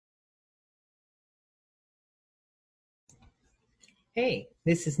Hey,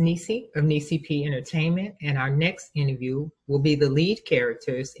 this is Nessyp of Nessyp Entertainment, and our next interview will be the lead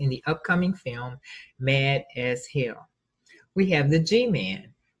characters in the upcoming film Mad as Hell. We have the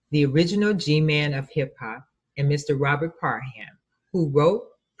G-Man, the original G-Man of hip hop, and Mr. Robert Parham, who wrote,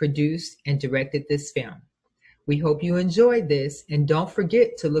 produced, and directed this film. We hope you enjoyed this, and don't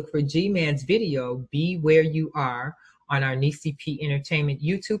forget to look for G-Man's video, Be Where You Are, on our Nessyp Entertainment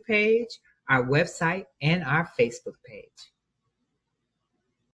YouTube page, our website, and our Facebook page.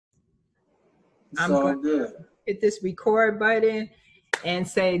 I'm going to hit this record button and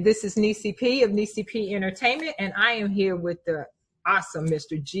say, this is Nessyp of Nessyp Entertainment, and I am here with the awesome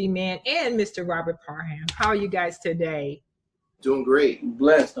Mr. G-Man and Mr. Robert Parham. How are you guys today? Doing great. I'm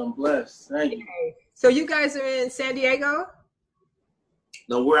blessed. Thank you. Okay. So you guys are in San Diego?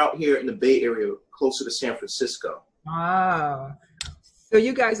 No, we're out here in the Bay Area, closer to San Francisco. Oh, so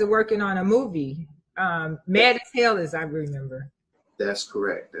you guys are working on a movie, Mad as Hell, as I remember. That's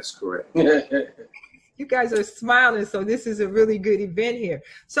correct. That's correct. You guys are smiling, so this is a really good event here.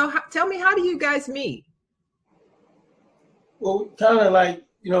 So tell me, how do you guys meet? Well, kind of like,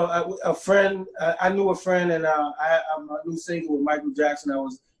 you know, a friend. I knew a friend, and I'm a new single with Michael Jackson. I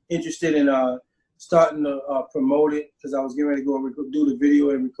was interested in starting to promote it because I was getting ready to go do the video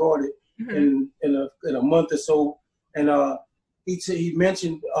and record it in a month or so. And he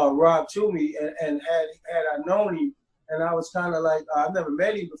mentioned Rob to me, and had I known him. And I was kind of like, I've never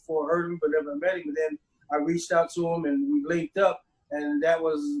met him before, heard him, but never met him. But then I reached out to him and we linked up. And that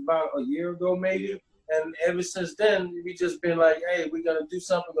was about a year ago, maybe. And ever since then, we just been like, hey, we're going to do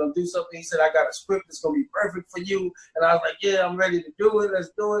something, He said, I got a script that's going to be perfect for you. And I was like, yeah, I'm ready to do it.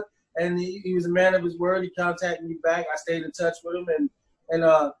 Let's do it. And he was a man of his word. He contacted me back. I stayed in touch with him. And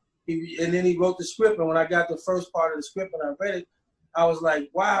then he wrote the script. And when I got the first part of the script and I read it, I was like,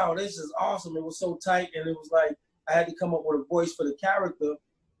 wow, this is awesome. It was so tight. And it was like, I had to come up with a voice for the character,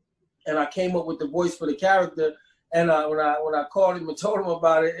 and I came up with the voice for the character. And when I called him and told him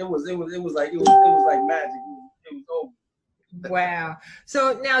about it, it was like magic. It was over. Wow.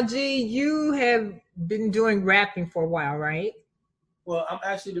 So now, G, you have been doing rapping for a while, right? Well, I'm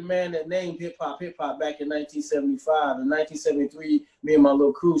actually the man that named hip hop back in 1975. In 1973, me and my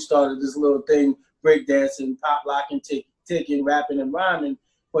little crew started this little thing, breakdancing, pop locking, ticking, rapping, and rhyming.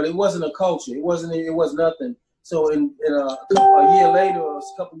 But it wasn't a culture. It was nothing. So in a year later, or a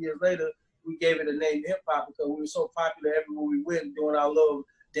couple years later, we gave it a name hip hop because we were so popular everywhere we went, doing our little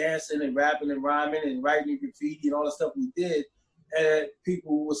dancing and rapping and rhyming and writing graffiti and all the stuff we did. And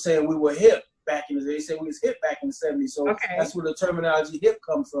people were saying we were hip back in the day. They said we was hip back in the 70s. So That's where the terminology hip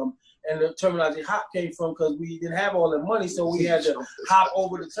comes from. And the terminology hop came from because we didn't have all the money, so we had to hop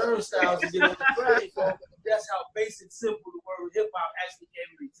over the turnstiles and get on the train. So that's how basic, simple the word hip hop actually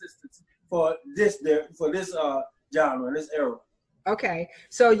came into existence for this genre, this era. Okay,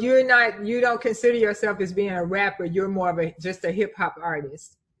 so you don't consider yourself as being a rapper. You're more of just a hip hop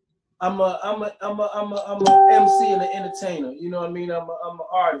artist. I'm a MC and an entertainer. You know what I mean? I'm an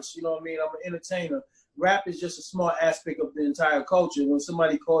artist. You know what I mean? I'm an entertainer. Rap is just a small aspect of the entire culture. When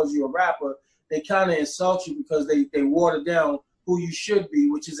somebody calls you a rapper, they kind of insult you because they water down who you should be,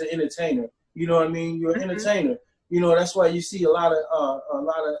 which is an entertainer. You know what I mean? You're an entertainer. You know, that's why you see a lot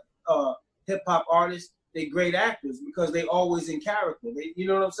of hip hop artists. They're great actors because they always in character. You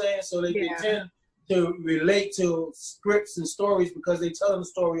know what I'm saying? So they tend to relate to scripts and stories because they tell them a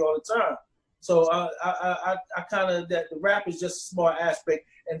story all the time. So I kind of, that the rap is just a small aspect.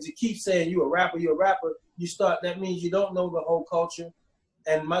 And to keep saying you're a rapper, that means you don't know the whole culture.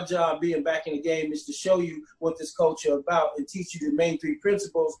 And my job being back in the game is to show you what this culture is about and teach you the main three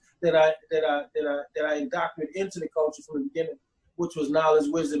principles that I indoctrinated into the culture from the beginning, which was knowledge,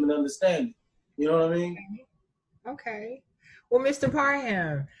 wisdom, and understanding. You know what I mean? Okay. Well, Mr.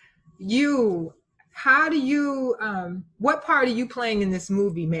 Parham, what part are you playing in this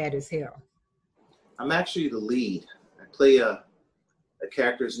movie, Mad as Hell? I'm actually the lead. I play a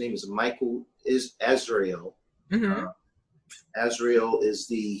character. His name is Michael Azrael. Azrael is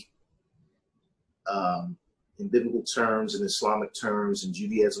the, in biblical terms, in Islamic terms, in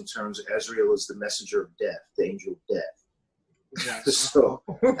Judaism terms, Azrael is the messenger of death, the angel of death. So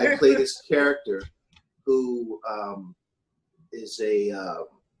I play this character who is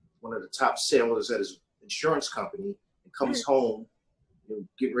one of the top sailors at his insurance company and comes home,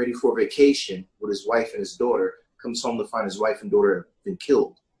 getting ready for vacation with his wife and his daughter, comes home to find his wife and daughter have been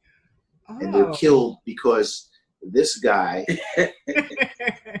killed. And they're killed because this guy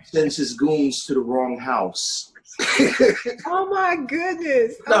sends his goons to the wrong house. Oh my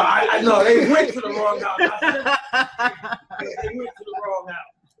goodness. No, I know they went to the wrong house. They went to the wrong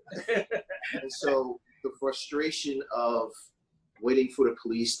house. And so the frustration of waiting for the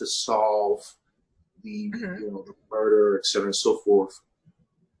police to solve the the murder, et cetera, and so forth,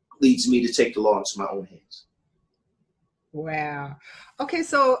 leads me to take the law into my own hands. Wow. Okay,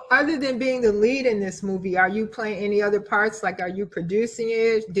 so other than being the lead in this movie, are you playing any other parts? Like, are you producing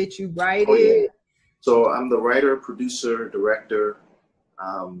it? Did you write it? Yeah. So I'm the writer, producer, director,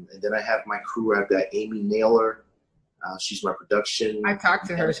 and then I have my crew. I've got Amy Naylor. She's my production. I talked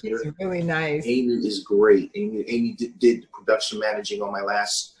to her. manager. She's really nice. Amy is great. Amy did production managing on my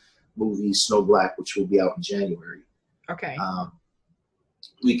last movie, Snow Black, which will be out in January. Okay.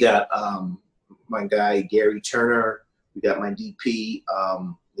 We got my guy, Gary Turner. We got my DP.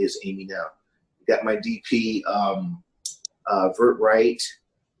 There's Amy now. We got my DP, Vert Wright,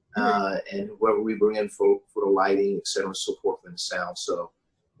 and whoever we bring in for the lighting, et cetera, and so forth, and the sound. So,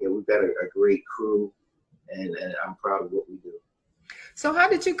 yeah, we've got a great crew, and I'm proud of what we do. So how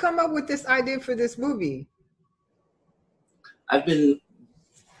did you come up with this idea for this movie? I've been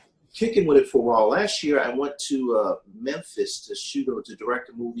kicking with it for a while. Last year, I went to Memphis to direct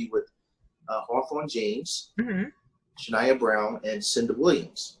a movie with Hawthorne James, Shania Brown, and Cinda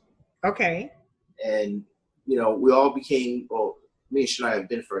Williams. Okay. And, you know, we all became, well, me and Shania have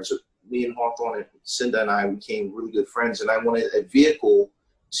been friends. So me and Hawthorne and Cinda and I became really good friends. And I wanted a vehicle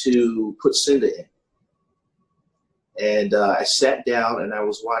to put Cinda in. And I sat down and I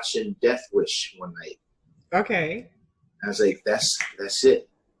was watching Death Wish one night. Okay. I was like, that's it.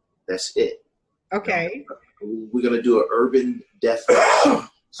 That's it. Okay. We're going to do an urban death wish.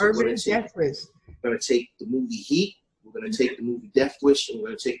 So Urban Death Wish. We're going to take the movie Heat. We're going to take the movie Death Wish. And we're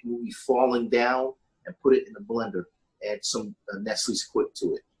going to take the movie Falling Down and put it in the blender. Add some Nestle's Quick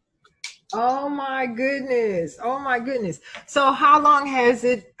to it. Oh my goodness. Oh my goodness. So how long has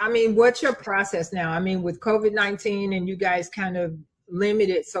it, I mean, what's your process now? I mean, with COVID-19 and you guys kind of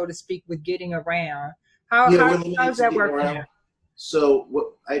limited, so to speak, with getting around. How does that work now? So what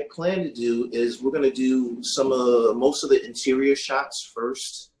I plan to do is we're going to do most of the interior shots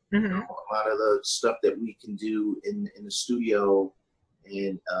first. You know, a lot of the stuff that we can do in the studio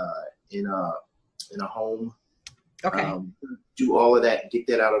and in a home. Okay. Do all of that, get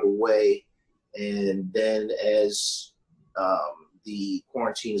that out of the way, and then as the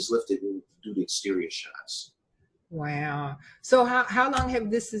quarantine is lifted, we'll do the exterior shots. Wow. So how long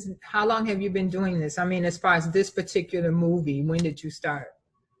have you been doing this? I mean, as far as this particular movie, when did you start?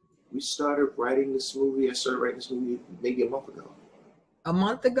 We started writing this movie. I started writing this movie maybe a month ago. A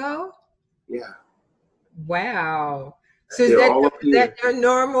month ago? Yeah. Wow. So is that your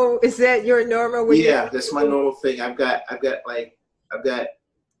normal? Is that your normal? Yeah, that's my normal thing. I've got.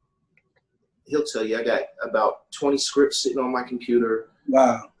 He'll tell you. I got about 20 scripts sitting on my computer.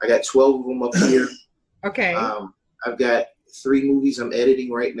 Wow. I got 12 of them up here. Okay. I've got 3 movies I'm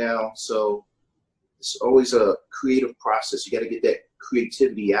editing right now. So it's always a creative process. You got to get that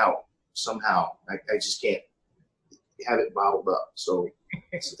creativity out somehow. I just can't have it bottled up. So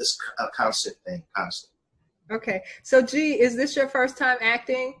it's a constant thing, constant. Okay. So, G, is this your first time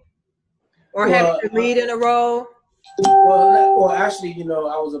acting? Or having to lead in a role? Well, actually, you know,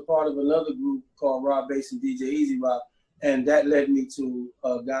 I was a part of another group called Rob Bass and DJ Easy Rock, and that led me to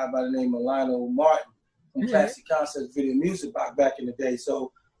a guy by the name of Lionel Martin from Classic Concepts Video Music back in the day.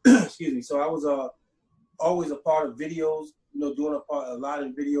 So, excuse me. So I was always a part of videos, you know, doing a lot of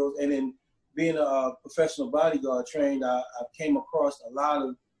videos, and then being a professional bodyguard trained, I came across a lot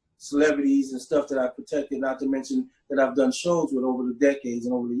of celebrities and stuff that I protected, not to mention that I've done shows with over the decades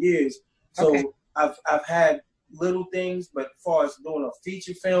and over the years. So I've had little things, but as far as doing a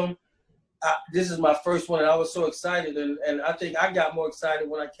feature film, this is my first one, and I was so excited, and I think I got more excited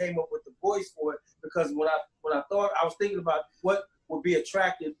when I came up with the voice for it, because when I thought, I was thinking about what would be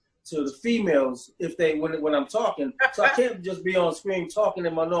attractive to the females if they when I'm talking. So I can't just be on screen talking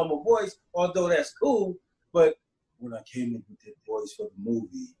in my normal voice, although that's cool. But when I came up with that voice for the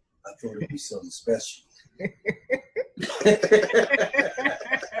movie, I thought it'd be something special.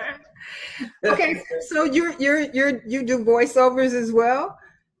 Okay, so you do voiceovers as well?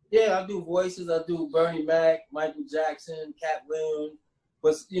 Yeah, I do voices. I do Bernie Mac, Michael Jackson, Cat Williams.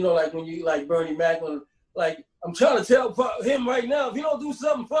 But you know, like when you like Bernie Mac, when like I'm trying to tell him right now, if he don't do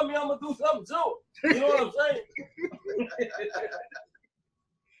something for me, I'm gonna do something too. You know what I'm saying?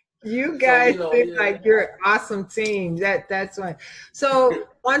 You guys seem like you're an awesome team. That's one. So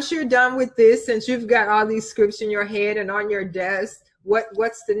once you're done with this, since you've got all these scripts in your head and on your desk,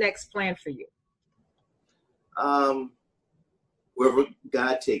 what's the next plan for you? Wherever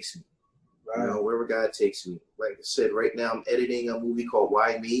God takes me. You know, wherever God takes me. Like I said, right now I'm editing a movie called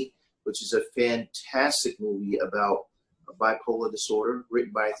Why Me, which is a fantastic movie about a bipolar disorder,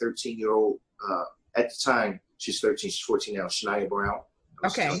 written by a 13-year-old at the time, she's 13, she's 14 now, Shania Brown.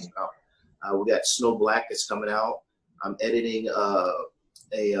 Okay. We got Snow Black that's coming out. I'm editing a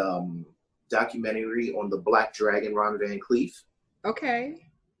documentary on the Black Dragon, Ron Van Cleef. Okay.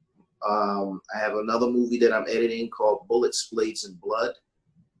 I have another movie that I'm editing called Bullets, Blades, and Blood,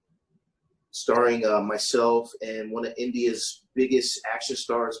 starring myself and one of India's biggest action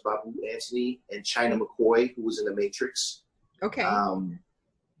stars, Babu Antony, and China McCoy, who was in The Matrix. Okay.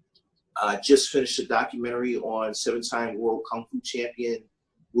 I just finished a documentary on 7-time world Kung Fu champion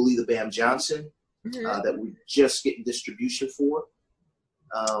Willie the Bam Johnson that we're just getting distribution for.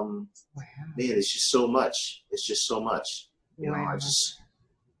 Wow. Man, it's just so much. It's just so much. You know, I just.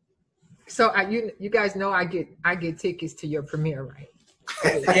 So you guys know I get tickets to your premiere, right?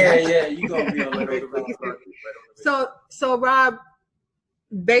 yeah, you gonna be on the So Rob,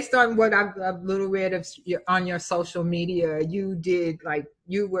 based on what I've little read of on your social media, you did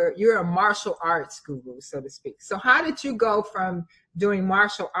you're a martial arts guru, so to speak. So how did you go from doing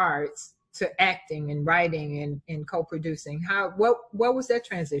martial arts to acting and writing and co-producing? What was that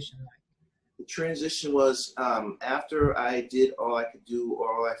transition like? The transition was after I did all I could do,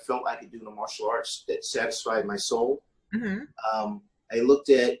 or all I felt I could do in the martial arts that satisfied my soul. Mm-hmm. I looked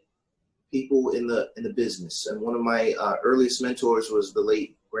at people in the business, and one of my earliest mentors was the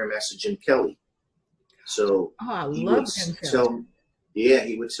late Grandmaster Jim Kelly. So I love Jim Kelly.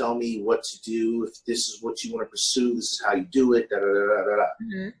 He would tell me what to do. If this is what you want to pursue, this is how you do it. Da, da, da, da, da.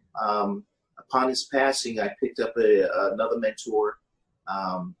 Mm-hmm. Upon his passing, I picked up another mentor,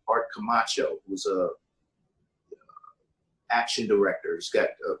 Art Camacho, who's a action director. He's got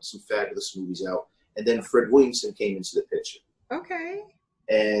some fabulous movies out. And then Fred Williamson came into the picture. Okay.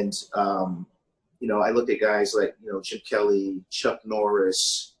 And I look at guys like Jim Kelly, Chuck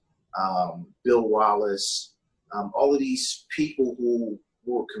Norris, Bill Wallace, all of these people who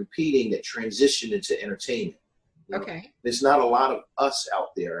were competing that transitioned into entertainment. Okay. There's not a lot of us out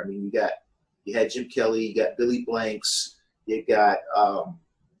there. I mean, you had Jim Kelly, you got Billy Blanks, you got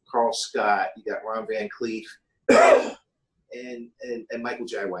Carl Scott, you got Ron Van Cleef, and Michael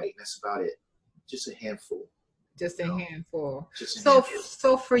Jai White. That's about it. Just a handful. Just a handful. Handful.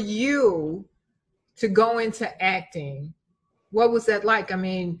 So for you to go into acting, what was that like? I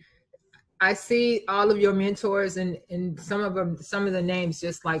mean, I see all of your mentors and some of the names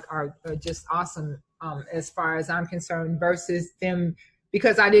just are just awesome as far as I'm concerned, versus them,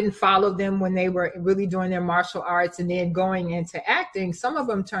 because I didn't follow them when they were really doing their martial arts and then going into acting. Some of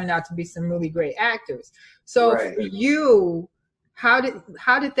them turned out to be some really great actors. So right. For you, how did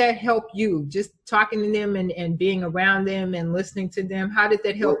that help you? Just talking to them and being around them and listening to them, how did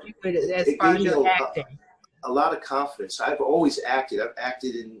that help you with it as far as your acting? A lot of confidence. I've always acted. I've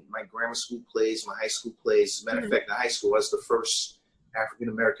acted in my grammar school plays, my high school plays. As a matter of fact, in high school, I was the first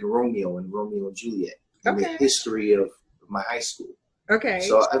African-American Romeo in Romeo and Juliet in the history of my high school. Okay.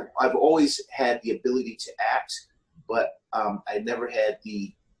 So I've always had the ability to act, but I never had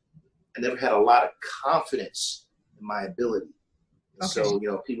a lot of confidence in my ability. Okay. So,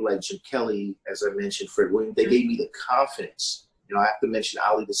 people like Jim Kelly, as I mentioned, Fred Williams, they gave me the confidence. I have to mention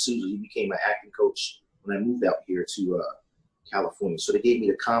Ali D'Souza. He became my acting coach when I moved out here to California. So they gave me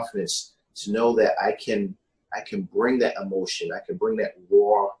the confidence to know that I can bring that emotion, I can bring that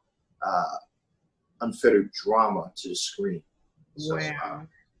raw, unfettered drama to the screen. So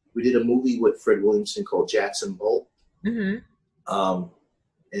we did a movie with Fred Williamson called Jackson Bolt. Mm-hmm.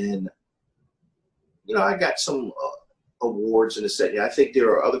 And I got some awards in the set. I think there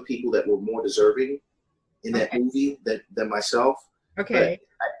are other people that were more deserving in that movie than myself. Okay.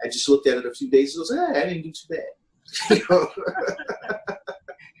 But I just looked at it a few days ago and said, I didn't do too bad.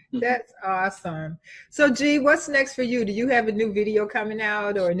 That's awesome. So, G, what's next for you? Do you have a new video coming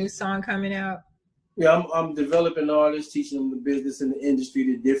out or a new song coming out? Yeah, I'm developing artists, teaching them the business and the industry,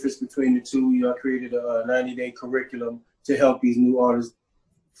 the difference between the two. I created a 90-day curriculum to help these new artists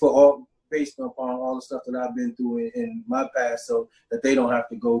based upon all the stuff that I've been through in my past, so that they don't have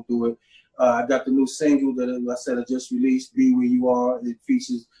to go through it. I got the new single that I said I just released, Be Where You Are. It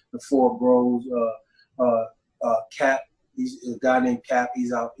features the 4 bros. Cap, he's a guy named Cap.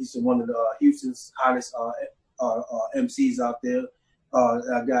 He's out. He's one of the Houston's hottest MCs out there.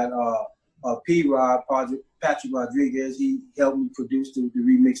 I got P-Rod, Patrick Rodriguez. He helped me produce the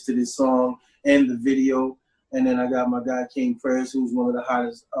remix to this song and the video. And then I got my guy King Prayers, who's one of the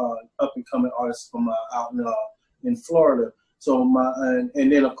hottest up-and-coming artists from out in Florida. So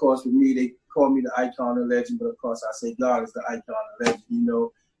and then of course with me, they call me the icon and legend, but of course I say God is the icon and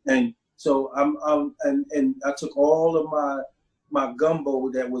legend, And so and I took all of my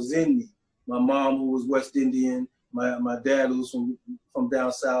gumbo that was in me. My mom, who was West Indian, my dad, who's from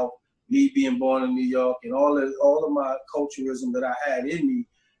down south, me being born in New York and all of my culturalism that I had in me.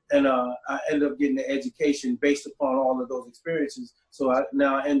 And I ended up getting an education based upon all of those experiences. So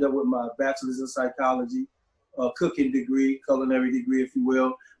now I end up with my bachelor's in psychology, cooking degree, culinary degree, if you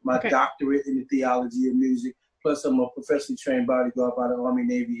will, my doctorate in the theology of music. Plus, I'm a professionally trained bodyguard by the Army,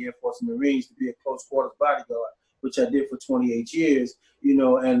 Navy, Air Force, and Marines to be a close quarters bodyguard, which I did for 28 years. You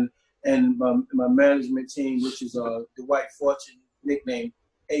know, and my management team, which is the White Fortune nickname,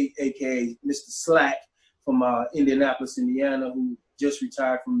 aka Mr. Slack from Indianapolis, Indiana, who just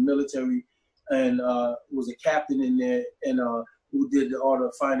retired from the military and was a captain in there, and who did all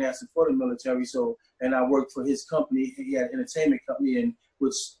the financing for the military. So, and I worked for his company. He had an entertainment company, and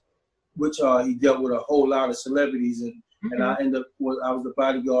which he dealt with a whole lot of celebrities, and I ended up I was the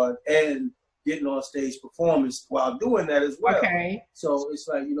bodyguard and getting on stage performance while doing that as well. Okay. So it's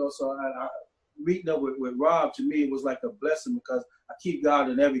like, you know, so I meeting up with Rob, to me, it was like a blessing because I keep God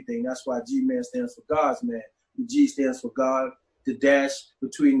in everything. That's why G-Man stands for God's man. The G stands for God. The dash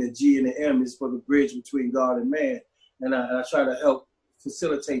between the G and the M is for the bridge between God and man. And I try to help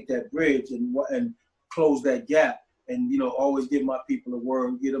facilitate that bridge and close that gap. And, you know, always give my people a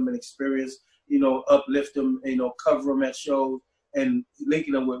word, give them an experience, you know, uplift them, you know, cover them at shows, and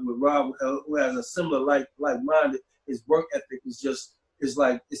linking them with Rob, who has a similar like-minded. His work ethic is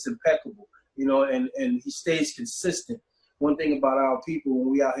it's impeccable, you know, and he stays consistent. One thing about our people, when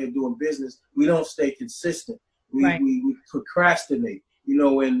we out here doing business, we don't stay consistent. We procrastinate, you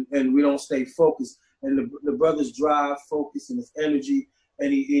know, and we don't stay focused. And the brother's drive, focus, and his energy,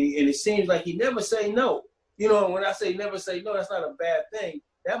 and it seems like he never say no. You know, when I say never say no, that's not a bad thing.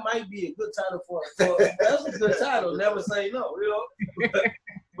 That might be a good title for that's a good title, never say no, you know.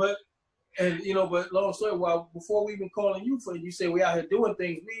 But long story, before we even calling you for, you say we out here doing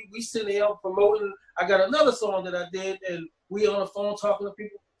things, we sitting here promoting. I got another song that I did, and we on the phone talking to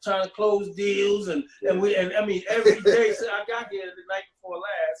people, trying to close deals, and I mean every day since I got here the night before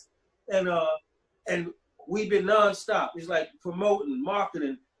last, and we've been nonstop. It's like promoting,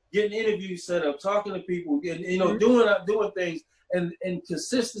 marketing, getting interviews set up, talking to people, you know, doing things, and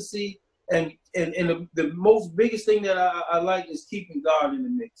consistency, and the most biggest thing that I like is keeping God in the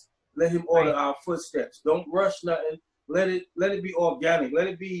mix. Let him order our footsteps. Don't rush nothing. Let it be organic. Let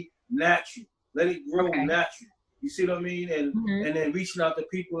it be natural. Let it grow natural. You see what I mean? And and then reaching out to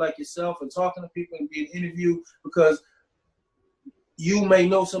people like yourself and talking to people and being interviewed, because you may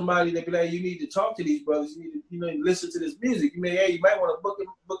know somebody that be like, you need to talk to these brothers. You need to, you know, listen to this music. You might want to book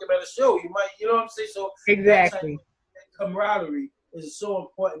him at a show. You might, you know what I'm saying? So exactly, that camaraderie is so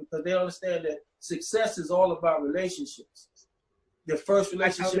important, because they understand that success is all about relationships. The first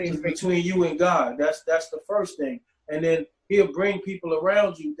relationship is between you and God. That's the first thing, and then he'll bring people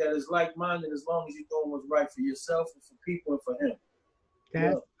around you that is like-minded, as long as you're doing what's right for yourself and for people and for him.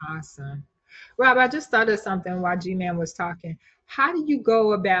 That's awesome. Rob, I just thought of something while G-Man was talking. How do you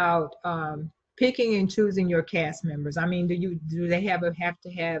go about picking and choosing your cast members? I mean, do they have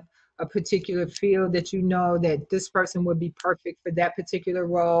to have a particular field that you know that this person would be perfect for that particular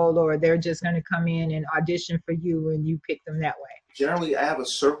role, or they're just going to come in and audition for you and you pick them that way? Generally, I have a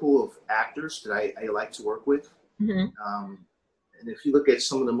circle of actors that I like to work with. And if you look at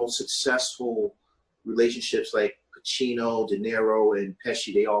some of the most successful relationships, like Pacino, De Niro, and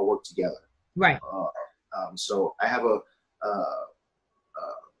Pesci, they all work together. Right. So I have a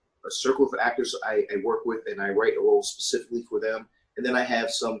circle of actors I work with, and I write a role specifically for them. And then I have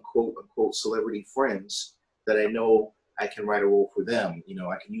some quote unquote celebrity friends that I know I can write a role for them. You know,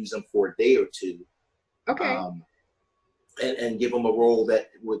 I can use them for a day or two. Okay. And give them a role that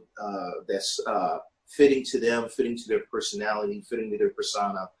would that's fitting to them, fitting to their personality, fitting to their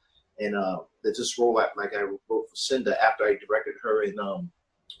persona. And that just role like I wrote for Cinda after I directed her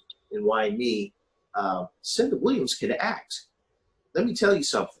in Why Me. Cinda Williams can act. Let me tell you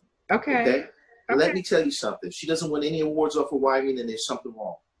something. Okay. Let me tell you something. She doesn't win any awards off of Why Me, then there's something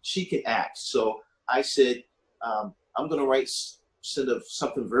wrong. She can act. So I said, I'm going to write Cinda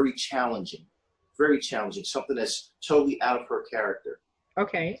something very challenging, something that's totally out of her character.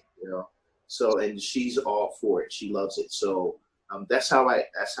 Okay. You know, so, and she's all for it. She loves it. So that's how I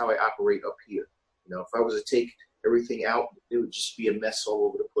operate up here. You know, if I was to take everything out, it would just be a mess all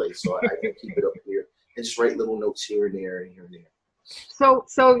over the place. So I can keep it up here and just write little notes here and there and here and there.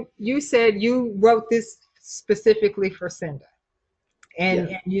 So you said you wrote this specifically for Cinda,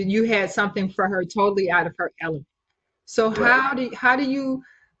 and you had something for her totally out of her element. So how do you?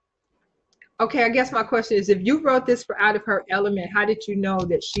 Okay, I guess my question is, if you wrote this for out of her element, how did you know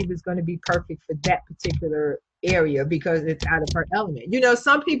that she was going to be perfect for that particular area because it's out of her element. You know,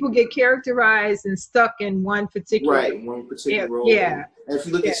 some people get characterized and stuck in one particular one particular role. Yeah. And if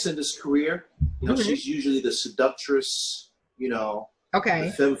you look at Cinda's career, you know, she's usually the seductress, you know,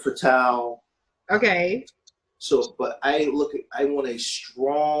 the femme fatale. Okay. So, but I want a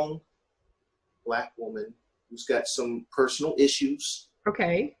strong Black woman who's got some personal issues.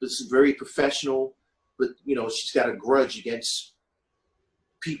 Okay. This is very professional, but you know, she's got a grudge against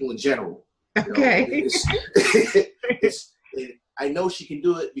people in general. Okay. I know she can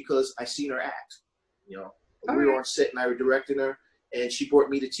do it because I seen her act. You know, we were on set and I was directing her, and she brought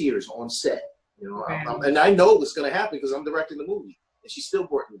me to tears on set. You know, and I know what's going to happen because I'm directing the movie, and she still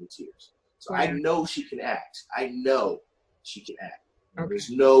brought me to tears. So I know she can act. I know she can act. There's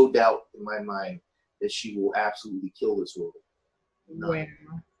no doubt in my mind that she will absolutely kill this role. Well,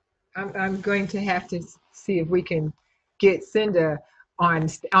 I'm going to have to see if we can get Cinda on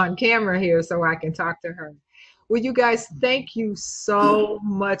camera here so I can talk to her. Well, you guys, thank you so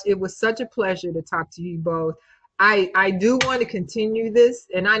much. It was such a pleasure to talk to you both. I do want to continue this,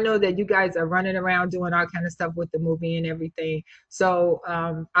 and I know that you guys are running around doing all kind of stuff with the movie and everything. So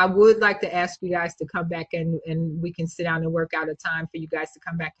I would like to ask you guys to come back and we can sit down and work out a time for you guys to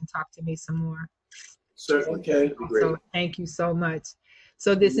come back and talk to me some more. Certainly. Okay. So thank you so much.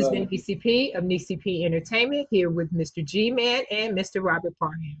 So this has been Nessyp of Nessyp Entertainment here with Mr. G-Man and Mr. Robert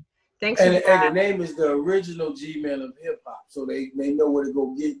Parham. Thanks. And the name is the original G-Man of hip hop, so they know where to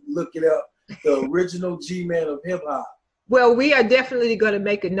go look it up. The original G-Man of hip hop. Well, we are definitely going to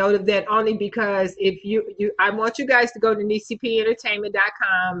make a note of that, only because if I want you guys to go to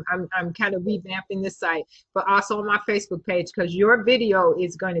nessypentertainment.com. I'm kind of revamping the site, but also on my Facebook page, because your video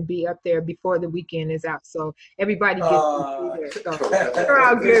is going to be up there before the weekend is out. So everybody gets to see there. So we're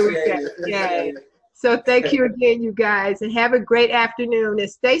all good with that. Yeah. So thank you again, you guys, and have a great afternoon and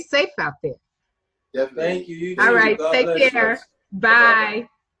stay safe out there. Definitely. Thank you. All right. Take care. Bye.